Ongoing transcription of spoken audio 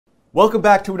Welcome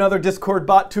back to another Discord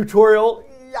bot tutorial.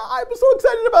 Yeah, I'm so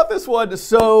excited about this one.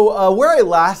 So where I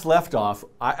last left off,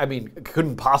 I mean,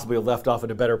 couldn't possibly have left off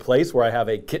in a better place where I have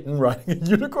a kitten riding a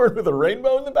unicorn with a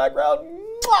rainbow in the background.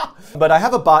 Mwah! But I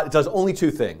have a bot that does only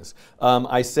two things.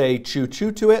 I say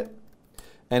choo-choo to it,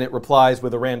 and it replies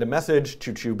with a random message,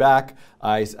 choo-choo back.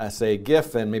 I say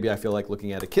GIF, and maybe I feel like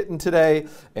looking at a kitten today,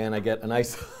 and I get a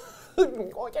nice...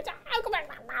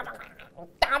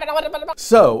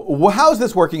 So, how's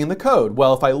this working in the code?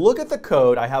 Well, if I look at the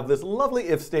code, I have this lovely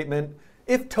if statement.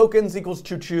 If tokens equals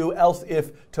choo-choo, else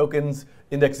if tokens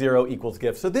index 0 equals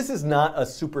GIF. So this is not a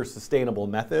super sustainable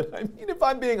method. I mean, if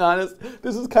I'm being honest,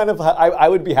 this is kind of, I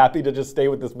would be happy to just stay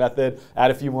with this method,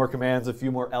 add a few more commands, a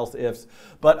few more else ifs.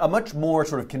 But a much more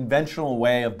sort of conventional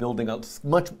way of building a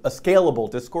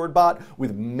scalable Discord bot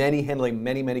with handling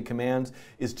many commands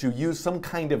is to use some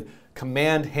kind of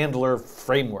command handler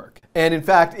framework. And in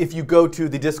fact, if you go to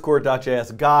the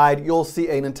discord.js guide, you'll see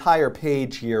an entire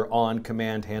page here on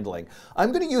command handling.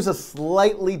 I'm going to use a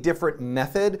slightly different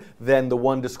method than the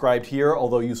one described here,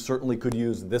 although you certainly could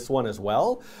use this one as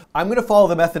well. I'm going to follow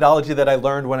the methodology that I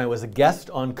learned when I was a guest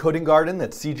on Coding Garden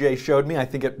that CJ showed me. I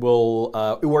think it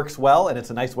works well, and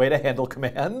it's a nice way to handle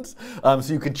commands.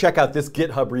 So you can check out this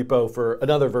GitHub repo for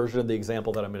another version of the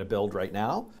example that I'm going to build right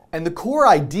now. And the core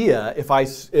idea,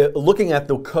 looking at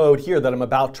the code here that I'm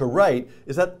about to write,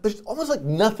 is that there's almost like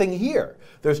nothing here.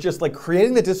 There's just like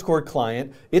creating the Discord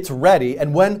client, it's ready,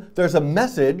 and when there's a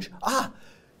message,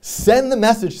 send the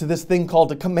message to this thing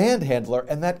called a command handler,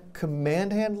 and that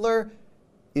command handler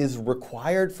is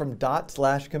required from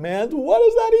 /command. What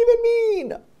does that even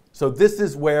mean? So this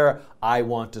is where I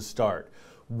want to start.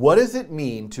 What does it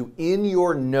mean to, in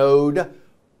your Node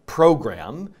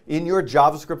program, in your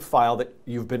JavaScript file that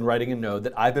you've been writing in Node,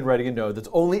 that I've been writing in Node, that's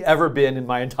only ever been in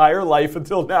my entire life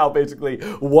until now, basically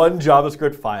one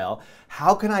JavaScript file,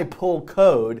 how can I pull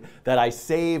code that I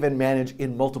save and manage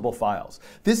in multiple files?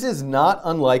 This is not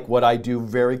unlike what I do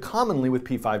very commonly with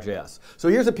P5.js. So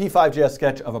here's a P5.js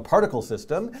sketch of a particle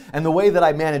system, and the way that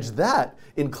I manage that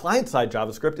in client-side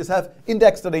JavaScript is have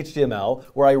index.html,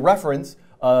 where I reference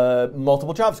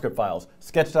multiple JavaScript files.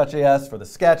 Sketch.js for the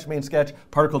sketch, main sketch,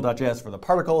 particle.js for the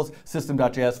particles,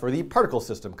 system.js for the particle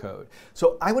system code.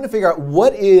 So I want to figure out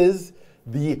what is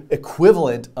the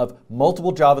equivalent of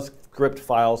multiple JavaScript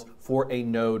files for a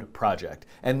Node project.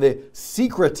 And the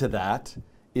secret to that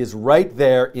is right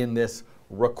there in this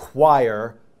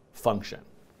require function.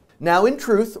 Now, in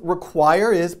truth,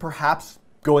 require is perhaps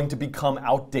going to become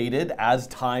outdated as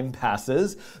time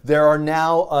passes. There's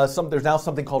now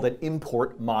something called an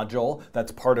import module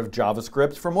that's part of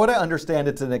JavaScript. From what I understand,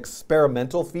 it's an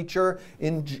experimental feature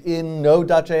in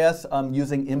Node.js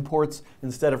using imports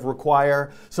instead of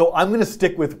require. So I'm going to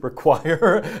stick with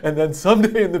require, and then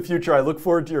someday in the future, I look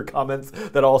forward to your comments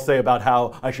that all say about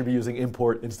how I should be using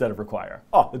import instead of require.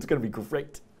 Oh, it's going to be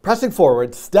great. Pressing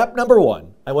forward, step number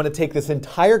one, I want to take this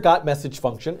entire gotMessage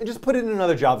function and just put it in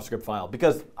another JavaScript file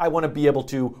because I want to be able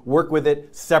to work with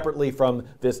it separately from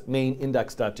this main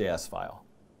index.js file.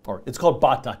 Or it's called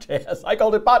bot.js. I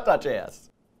called it bot.js.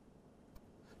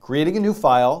 Creating a new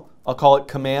file, I'll call it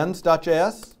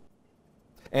commands.js,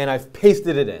 and I've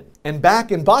pasted it in. And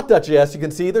back in bot.js, you can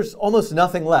see there's almost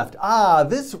nothing left.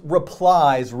 This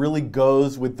replies really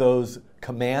goes with those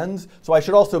commands. So I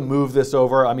should also move this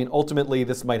over. I mean, ultimately,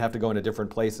 this might have to go in a different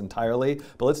place entirely,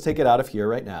 but let's take it out of here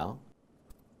right now.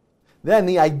 Then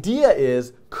the idea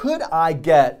is, could I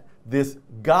get this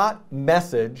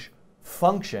gotMessage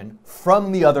function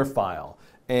from the other file?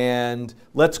 And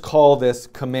let's call this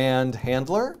command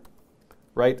handler,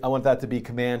 right? I want that to be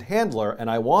command handler,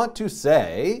 and I want to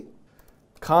say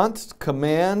const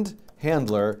command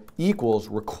handler equals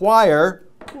require.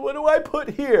 What do I put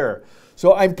here?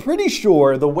 So I'm pretty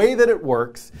sure the way that it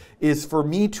works is for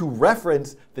me to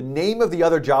reference the name of the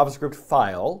other JavaScript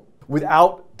file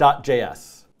without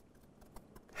 .js.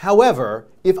 However,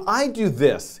 if I do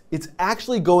this, it's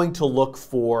actually going to look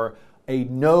for a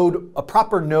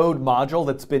proper Node module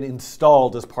that's been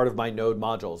installed as part of my Node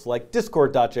modules, like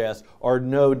discord.js or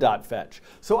node.fetch.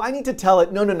 So I need to tell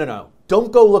it, no.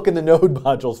 Don't go look in the Node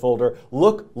modules folder,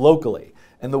 look locally.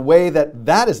 And the way that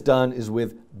that is done is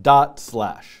with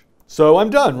 /. So I'm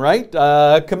done, right?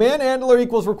 Command handler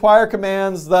equals require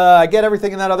commands. I get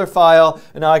everything in that other file,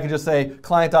 and now I can just say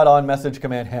client.onMessage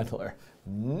command handler.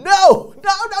 No,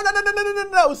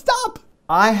 stop!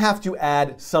 I have to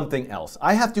add something else.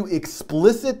 I have to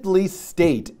explicitly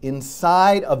state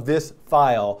inside of this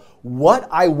file what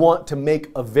I want to make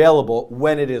available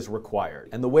when it is required.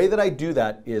 And the way that I do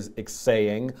that is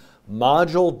saying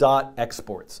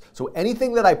module.exports. So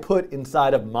anything that I put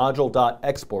inside of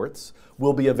module.exports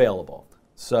will be available.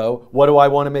 So what do I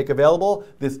want to make available?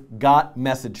 This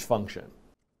gotMessage function.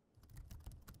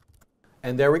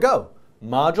 And there we go.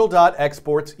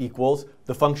 Module.exports equals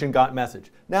the function gotMessage.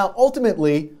 Now,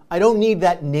 ultimately, I don't need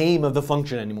that name of the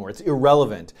function anymore. It's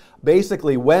irrelevant.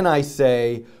 Basically, when I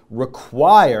say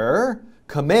require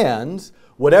commands,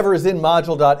 whatever is in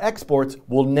module.exports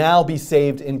will now be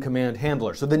saved in command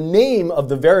handler. So the name of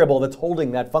the variable that's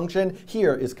holding that function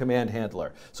here is command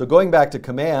handler. So going back to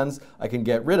commands, I can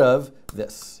get rid of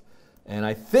this. And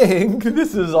I think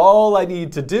this is all I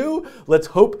need to do. Let's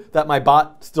hope that my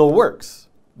bot still works.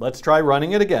 Let's try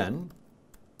running it again.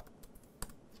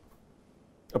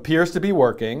 Appears to be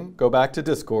working. Go back to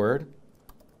Discord.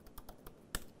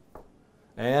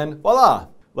 And voila.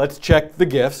 Let's check the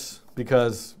GIFs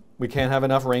because we can't have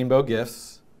enough rainbow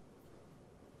GIFs.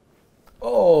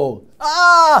 Oh,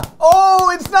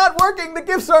 it's not working. The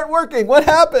GIFs aren't working. What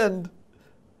happened?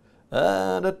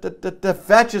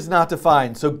 Fetch is not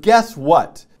defined. So guess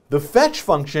what? The fetch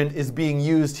function is being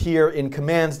used here in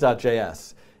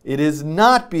commands.js. It is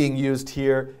not being used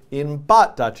here in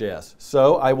bot.js.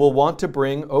 So I will want to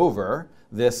bring over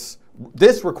this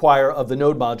require of the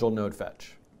node module node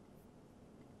fetch.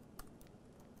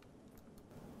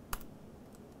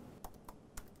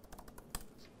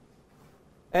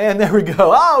 And there we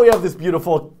go. We have this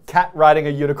beautiful cat riding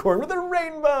a unicorn with a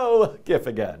rainbow GIF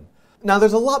again. Now,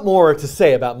 there's a lot more to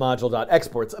say about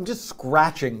module.exports. I'm just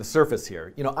scratching the surface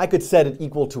here. You know, I could set it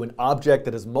equal to an object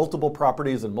that has multiple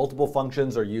properties and multiple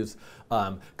functions, or use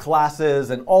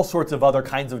classes and all sorts of other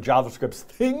kinds of JavaScript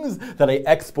things that I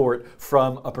export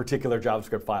from a particular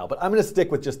JavaScript file. But I'm going to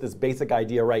stick with just this basic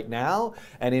idea right now,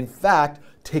 and in fact,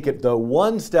 take it the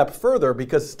one step further,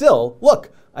 because still,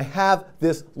 look, I have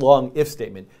this long if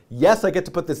statement. Yes, I get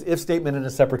to put this if statement in a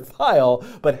separate file,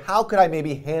 but how could I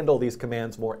maybe handle these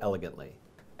commands more elegantly?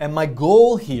 And my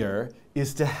goal here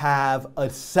is to have a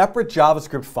separate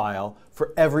JavaScript file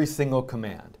for every single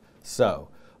command. So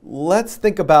let's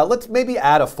maybe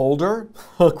add a folder.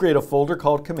 I'll create a folder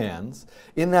called commands.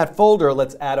 In that folder,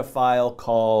 let's add a file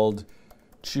called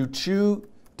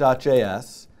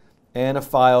choochoo.js and a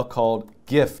file called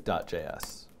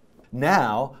gif.js.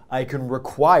 Now I can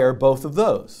require both of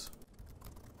those.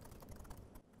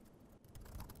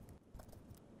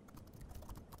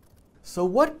 So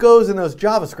what goes in those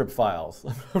JavaScript files?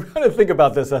 I'm trying to think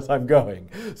about this as I'm going.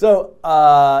 So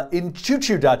in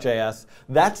choochoo.js,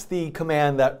 that's the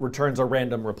command that returns a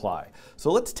random reply.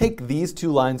 So let's take these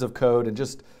two lines of code and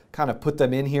just kind of put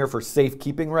them in here for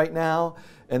safekeeping right now.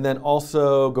 And then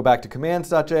also go back to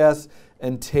commands.js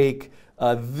and take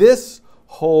this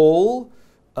whole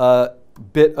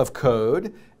bit of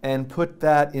code and put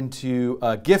that into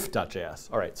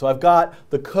gif.js. All right, so I've got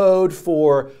the code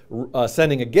for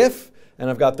sending a GIF, and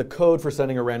I've got the code for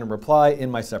sending a random reply in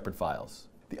my separate files.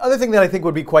 The other thing that I think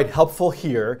would be quite helpful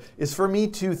here is for me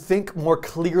to think more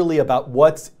clearly about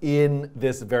what's in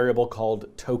this variable called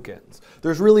tokens.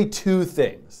 There's really two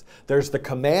things. There's the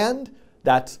command,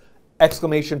 that's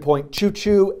exclamation point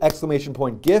choochoo, exclamation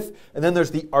point gif, and then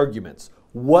there's the arguments.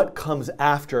 What comes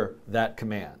after that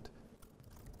command?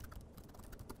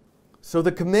 So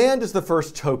the command is the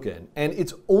first token, and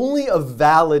it's only a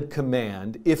valid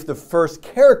command if the first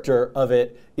character of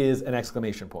it is an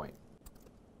exclamation point.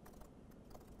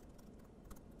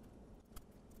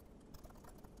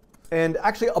 And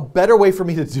actually, a better way for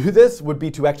me to do this would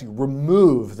be to actually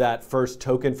remove that first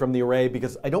token from the array,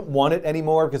 because I don't want it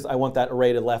anymore, because I want that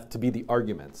array to be the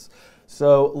arguments.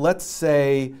 So let's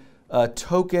say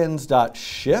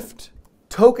tokens.shift.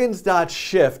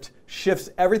 Tokens.shift shifts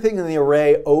everything in the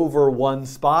array over one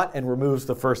spot and removes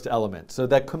the first element. So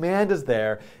that command is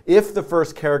there. If the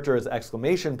first character is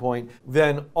exclamation point,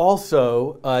 then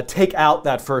also take out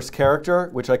that first character,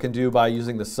 which I can do by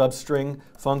using the substring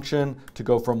function to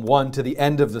go from 1 to the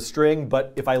end of the string.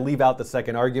 But if I leave out the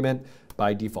second argument,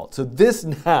 by default. So this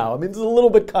now, I mean, it's a little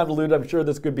bit convoluted. I'm sure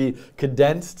this could be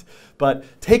condensed, but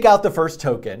take out the first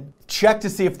token, check to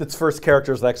see if its first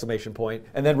character is the exclamation point,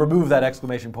 and then remove that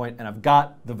exclamation point, and I've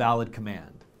got the valid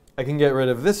command. I can get rid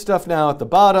of this stuff now at the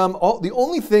bottom. The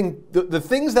only thing, the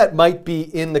things that might be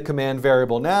in the command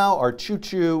variable now are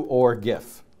choochoo or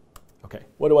gif. Okay,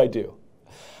 what do I do?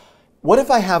 What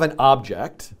if I have an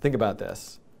object, think about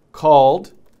this,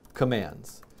 called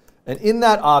commands? And in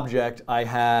that object, I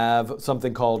have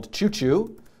something called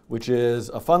choochoo, which is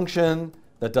a function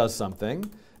that does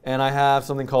something. And I have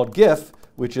something called gif,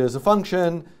 which is a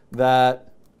function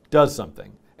that does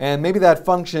something. And maybe that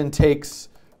function takes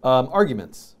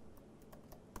arguments.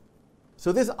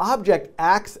 So this object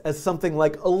acts as something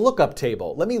like a lookup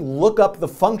table. Let me look up the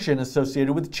function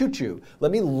associated with choochoo.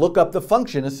 Let me look up the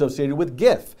function associated with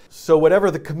GIF. So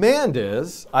whatever the command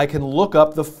is, I can look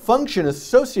up the function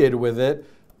associated with it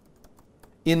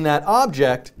in that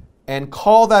object and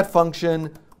call that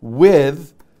function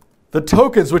with the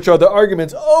tokens, which are the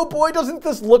arguments. Oh boy, doesn't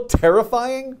this look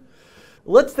terrifying?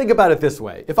 Let's think about it this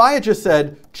way. If I had just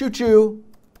said choochoo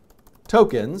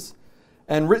tokens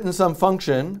and written some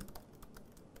function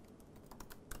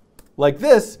like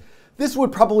this, this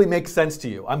would probably make sense to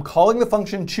you. I'm calling the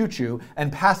function choochoo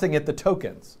and passing it the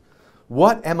tokens.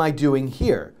 What am I doing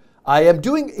here? I am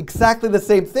doing exactly the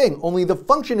same thing, only the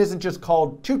function isn't just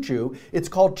called choochoo. It's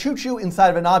called choochoo inside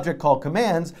of an object called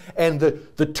commands, and the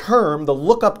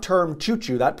lookup term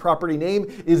choochoo, that property name,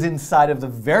 is inside of the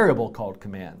variable called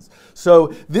commands.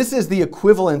 So this is the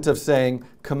equivalent of saying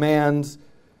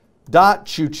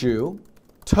commands.choochoo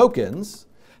tokens.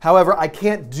 However, I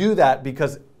can't do that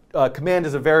because command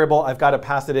is a variable. I've got to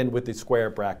pass it in with the square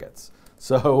brackets.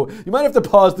 So you might have to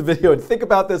pause the video and think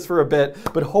about this for a bit,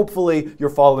 but hopefully you're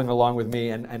following along with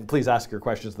me, and please ask your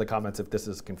questions in the comments if this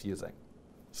is confusing.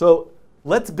 So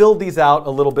let's build these out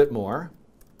a little bit more.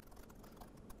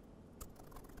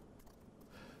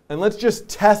 And let's just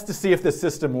test to see if the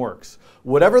system works.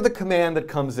 Whatever the command that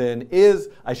comes in is,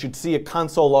 I should see a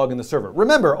console log in the server.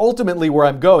 Remember, ultimately where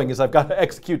I'm going is I've got to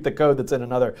execute the code that's in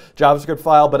another JavaScript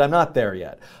file, but I'm not there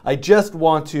yet. I just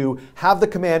want to have the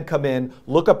command come in,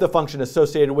 look up the function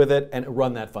associated with it, and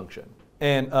run that function.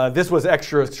 And this was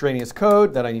extra extraneous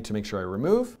code that I need to make sure I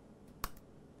remove.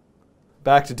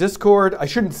 Back to Discord. I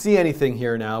shouldn't see anything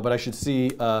here now, but I should see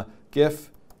GIF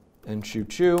and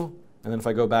choochoo. And then if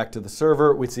I go back to the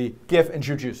server, we see GIF and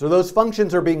choochoo. So those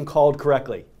functions are being called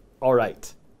correctly. All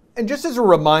right. And just as a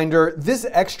reminder, this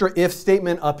extra if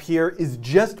statement up here is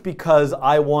just because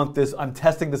I want this, I'm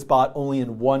testing this bot only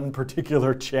in one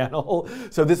particular channel.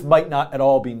 So this might not at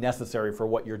all be necessary for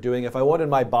what you're doing. If I wanted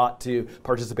my bot to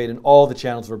participate in all the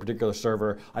channels of a particular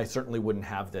server, I certainly wouldn't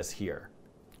have this here.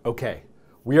 Okay,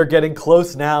 we are getting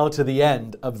close now to the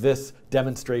end of this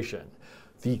demonstration.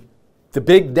 The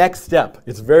big next step,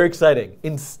 it's very exciting.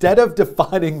 Instead of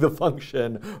defining the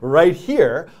function right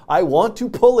here, I want to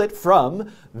pull it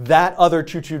from that other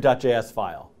choochoo.js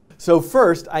file. So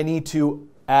first, I need to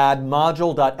add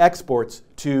module.exports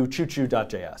to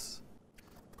choochoo.js.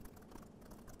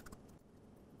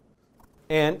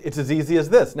 And it's as easy as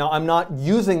this. Now, I'm not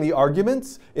using the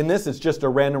arguments in this. It's just a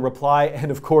random reply.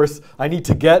 And of course, I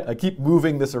keep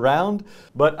moving this around,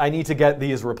 but I need to get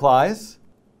these replies.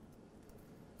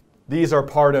 These are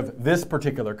part of this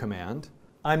particular command.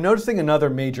 I'm noticing another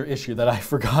major issue that I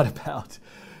forgot about.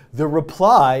 The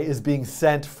reply is being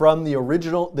sent from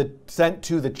sent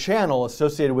to the channel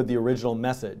associated with the original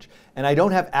message. And I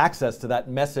don't have access to that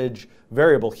message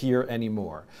variable here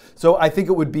anymore. So I think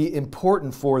it would be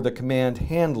important for the command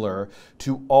handler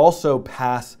to also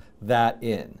pass that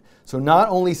in. So not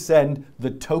only send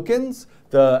the tokens,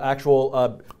 the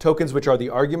actual tokens which are the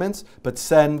arguments, but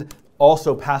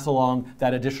also pass along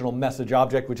that additional message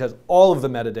object, which has all of the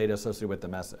metadata associated with the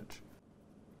message.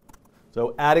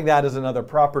 So adding that as another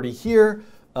property here.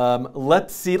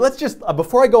 Let's just,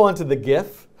 before I go on to the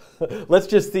GIF, let's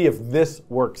just see if this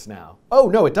works now. Oh,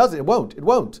 no, it doesn't. It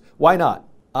won't. Why not?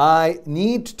 I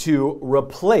need to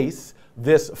replace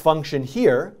this function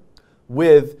here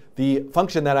with the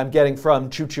function that I'm getting from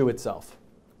choochoo itself.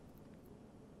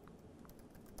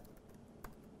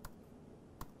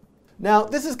 Now,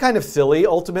 this is kind of silly.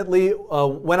 Ultimately,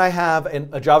 when I have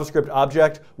a JavaScript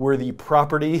object where the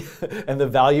property and the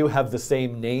value have the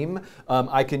same name,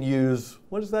 I can use,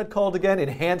 what is that called again?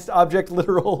 Enhanced object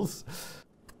literals.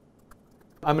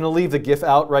 I'm going to leave the GIF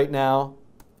out right now.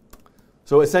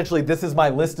 So essentially, this is my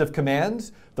list of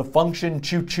commands. The function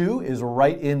choochoo is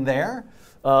right in there.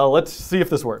 Let's see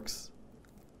if this works.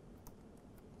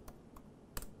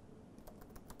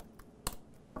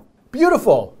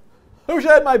 Beautiful. I wish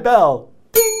I had my bell.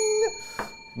 Ding!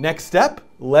 Next step,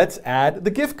 let's add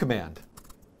the GIF command.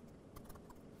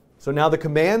 So now the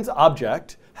commands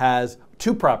object has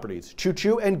two properties,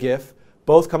 choochoo and GIF,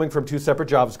 both coming from two separate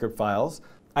JavaScript files.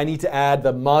 I need to add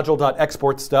the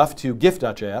module.export stuff to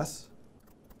gif.js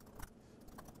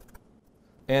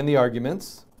and the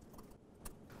arguments.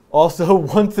 Also,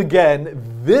 once again,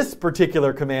 this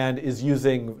particular command is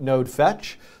using node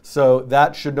fetch, so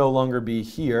that should no longer be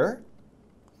here.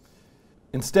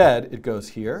 Instead, it goes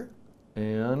here,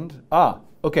 and,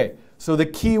 okay. So the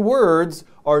key words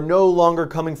are no longer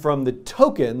coming from the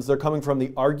tokens, they're coming from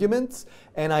the arguments,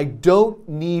 and I don't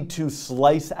need to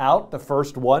slice out the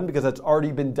first one because that's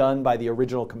already been done by the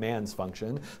original commands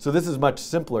function. So this is much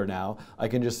simpler now. I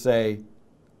can just say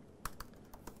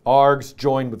args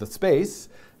joined with a space,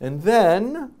 and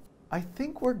then I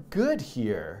think we're good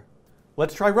here.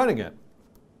 Let's try running it.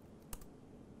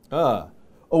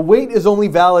 Await is only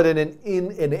valid in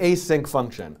an async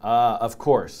function, of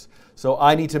course. So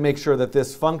I need to make sure that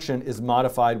this function is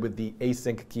modified with the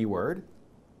async keyword.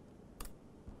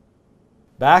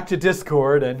 Back to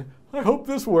Discord, and I hope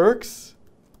this works.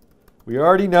 We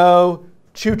already know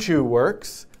choochoo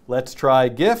works. Let's try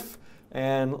GIF,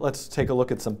 and let's take a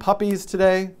look at some puppies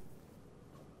today.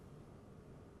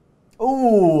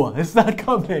 Oh, it's not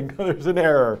coming. There's an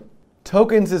error.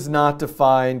 Tokens is not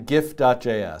defined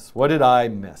gif.js. What did I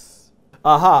miss?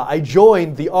 Aha, I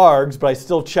joined the args, but I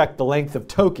still checked the length of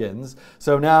tokens.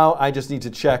 So now I just need to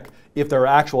check if there are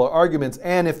actual arguments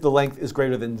and if the length is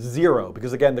greater than 0,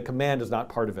 because again, the command is not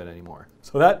part of it anymore.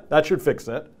 So that should fix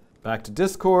it. Back to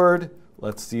Discord.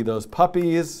 Let's see those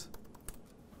puppies.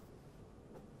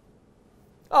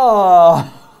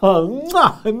 Oh,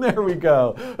 and there we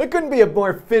go. It couldn't be a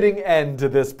more fitting end to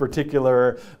this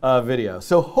particular video.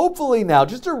 So hopefully now,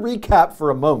 just to recap for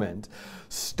a moment,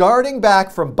 starting back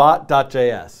from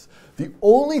bot.js, the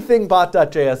only thing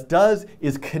bot.js does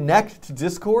is connect to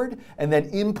Discord and then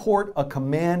import a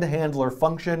command handler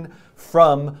function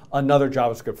from another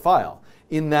JavaScript file.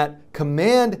 In that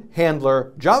command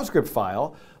handler JavaScript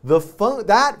file,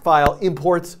 that file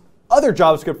imports other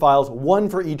JavaScript files, one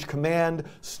for each command,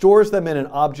 stores them in an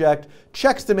object,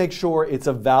 checks to make sure it's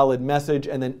a valid message,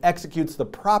 and then executes the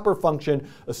proper function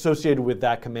associated with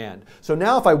that command. So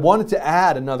now if I wanted to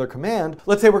add another command,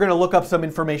 let's say we're going to look up some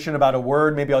information about a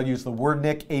word. Maybe I'll use the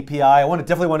wordnik API. I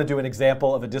definitely want to do an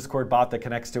example of a Discord bot that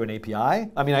connects to an API.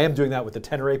 I mean, I am doing that with the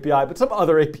Tenor API, but some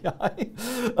other API.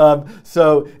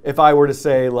 So if I were to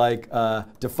say like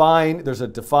define, there's a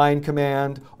define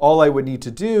command. All I would need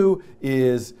to do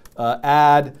is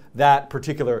add that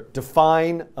particular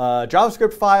define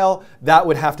JavaScript file. That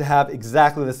would have to have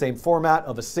exactly the same format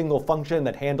of a single function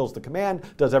that handles the command,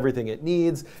 does everything it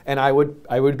needs, and I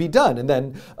would be done. And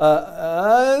then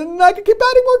I could keep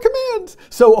adding more commands.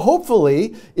 So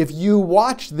hopefully, if you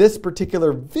watch this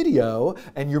particular video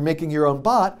and you're making your own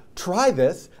bot, try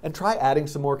this and try adding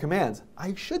some more commands.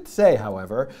 I should say,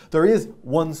 however, there is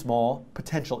one small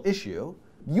potential issue.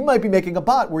 You might be making a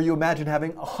bot where you imagine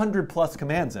having 100+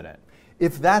 commands in it.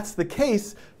 If that's the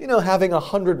case, having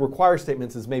 100 require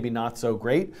statements is maybe not so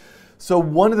great. So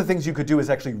one of the things you could do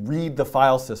is actually read the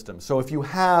file system. So if you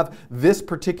have this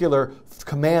particular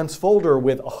commands folder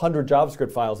with 100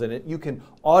 JavaScript files in it, you can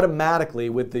automatically,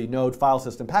 with the Node file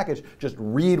system package, just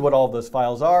read what all those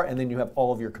files are, and then you have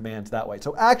all of your commands that way.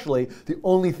 So actually, the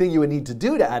only thing you would need to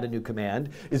do to add a new command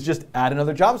is just add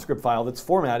another JavaScript file that's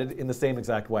formatted in the same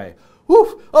exact way.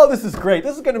 Whew. Oh, this is great.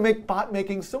 This is going to make bot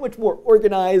making so much more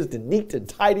organized and neat and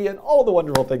tidy and all the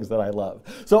wonderful things that I love.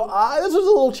 So this was a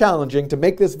little challenging to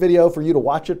make this video for you to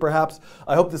watch it, perhaps.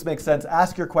 I hope this makes sense.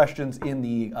 Ask your questions in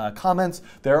the comments.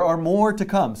 There are more to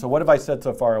come. So what have I said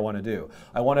so far I want to do?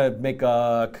 I want to make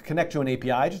connect to an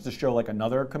API just to show like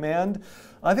another command.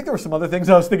 I think there were some other things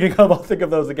I was thinking of. I'll think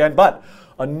of those again. But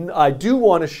I do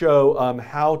want to show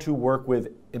how to work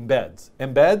with embeds.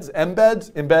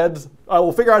 Embeds. I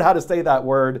will figure out how to say that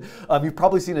word. You've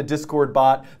probably seen a Discord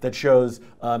bot that shows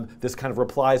this kind of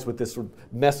replies with this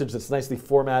message that's nicely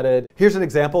formatted. Here's an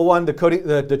example one,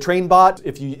 the train bot.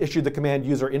 If you issue the command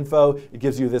user info, it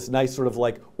gives you this nice sort of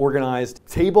like organized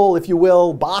table, if you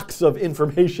will, box of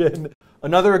information.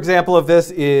 Another example of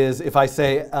this is if I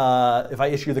say, if I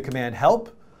issue the command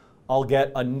help, I'll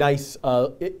get a nice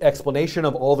explanation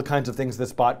of all the kinds of things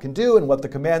this bot can do and what the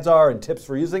commands are and tips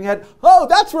for using it. Oh,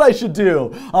 that's what I should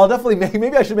do. I'll definitely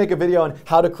maybe I should make a video on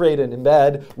how to create an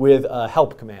embed with a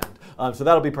help command. So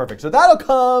that'll be perfect. So that'll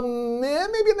come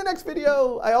maybe in the next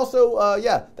video. I also,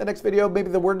 the next video, maybe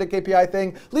the wordnik API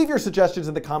thing. Leave your suggestions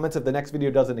in the comments if the next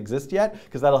video doesn't exist yet,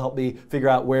 because that'll help me figure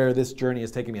out where this journey is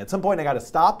taking me. At some point, I got to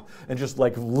stop and just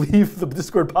like leave the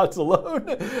Discord bots alone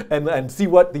and see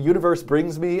what the universe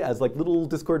brings me as like little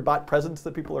Discord bot presents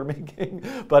that people are making.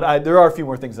 But there are a few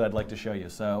more things that I'd like to show you.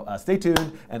 So stay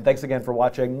tuned, and thanks again for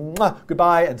watching. Mwah,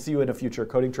 goodbye, and see you in a future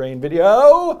Coding Train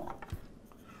video.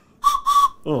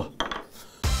 Ugh.